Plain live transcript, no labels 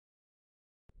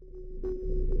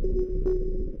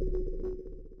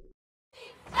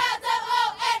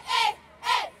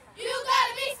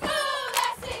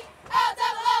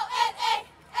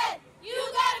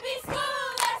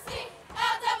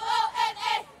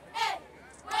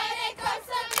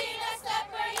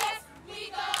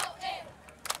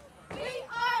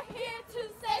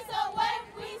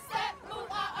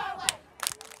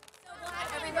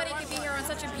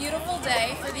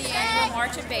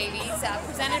March of Babies,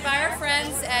 presented by our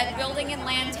friends at Building and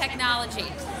Land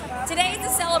Technology. Today is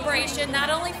a celebration not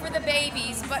only for the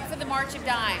babies, but for the March of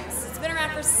Dimes. It's been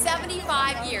around for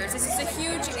 75 years. This is a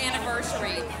huge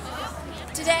anniversary.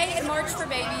 Today in March for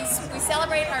Babies, we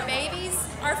celebrate our babies,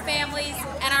 our families,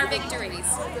 and our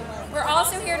victories. We're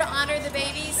also here to honor the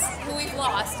babies who we've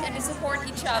lost and to support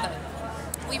each other.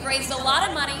 We've raised a lot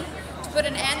of money to put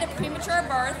an end to premature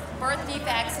birth, birth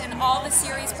defects, and all the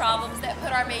serious problems that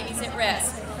put our babies at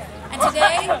risk. And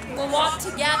today, we'll walk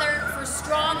together for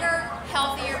stronger,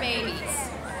 healthier babies.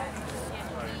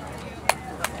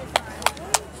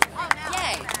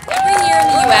 Yay! Every year in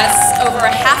the U.S., over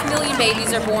 500,000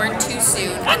 babies are born too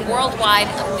soon, and worldwide,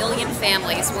 1 million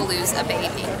families will lose a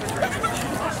baby.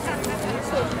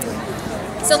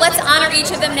 So let's honor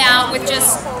each of them now with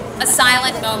just a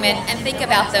silent moment and think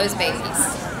about those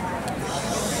babies.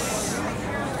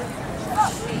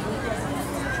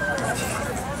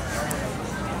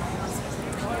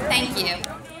 Thank you.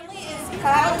 Our family is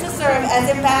proud to serve as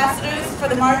ambassadors for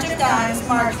the March of Dimes,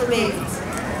 March for Babies.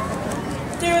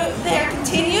 Through their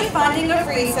continued funding of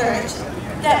research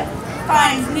that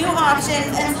finds new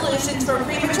options and solutions for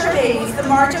premature babies, the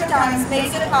March of Dimes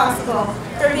makes it possible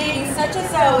for babies such as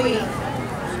Zoe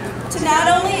to not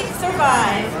only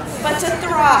survive, but to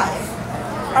thrive.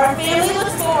 Our family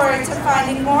looks forward to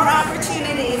finding more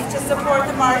opportunities to support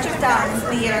the March of Dimes in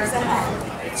the years ahead.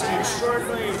 It's an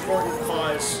extraordinarily important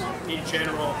cause in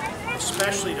general,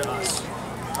 especially to us.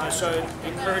 So I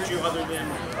encourage you, other than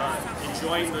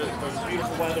enjoying the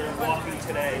beautiful weather and walking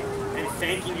today, and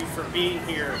thanking you for being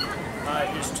here,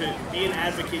 is to be an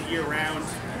advocate year-round.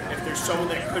 If there's someone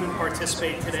that couldn't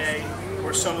participate today,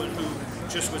 or someone who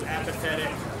just was apathetic,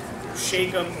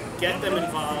 shake them, get them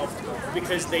involved,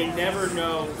 because they never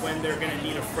know when they're going to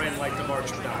need a friend like the March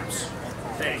of Dimes.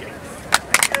 Thank you.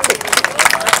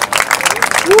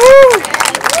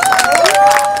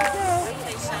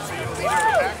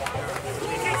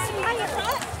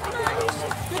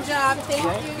 Good job, thank you.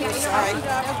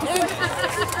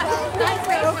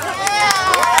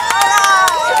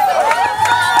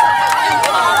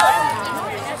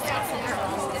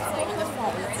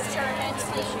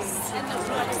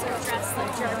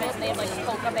 They have like a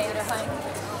polka band or something.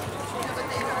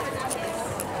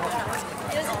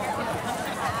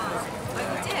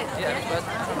 Yeah, but I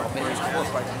don't know, maybe it's close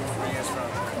by where he is from.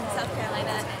 South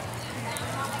Carolina.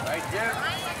 Right there.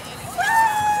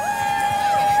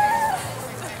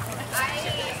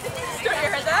 Start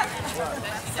your head up.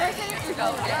 Here you go.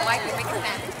 Why can we make a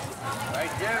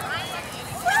Right there.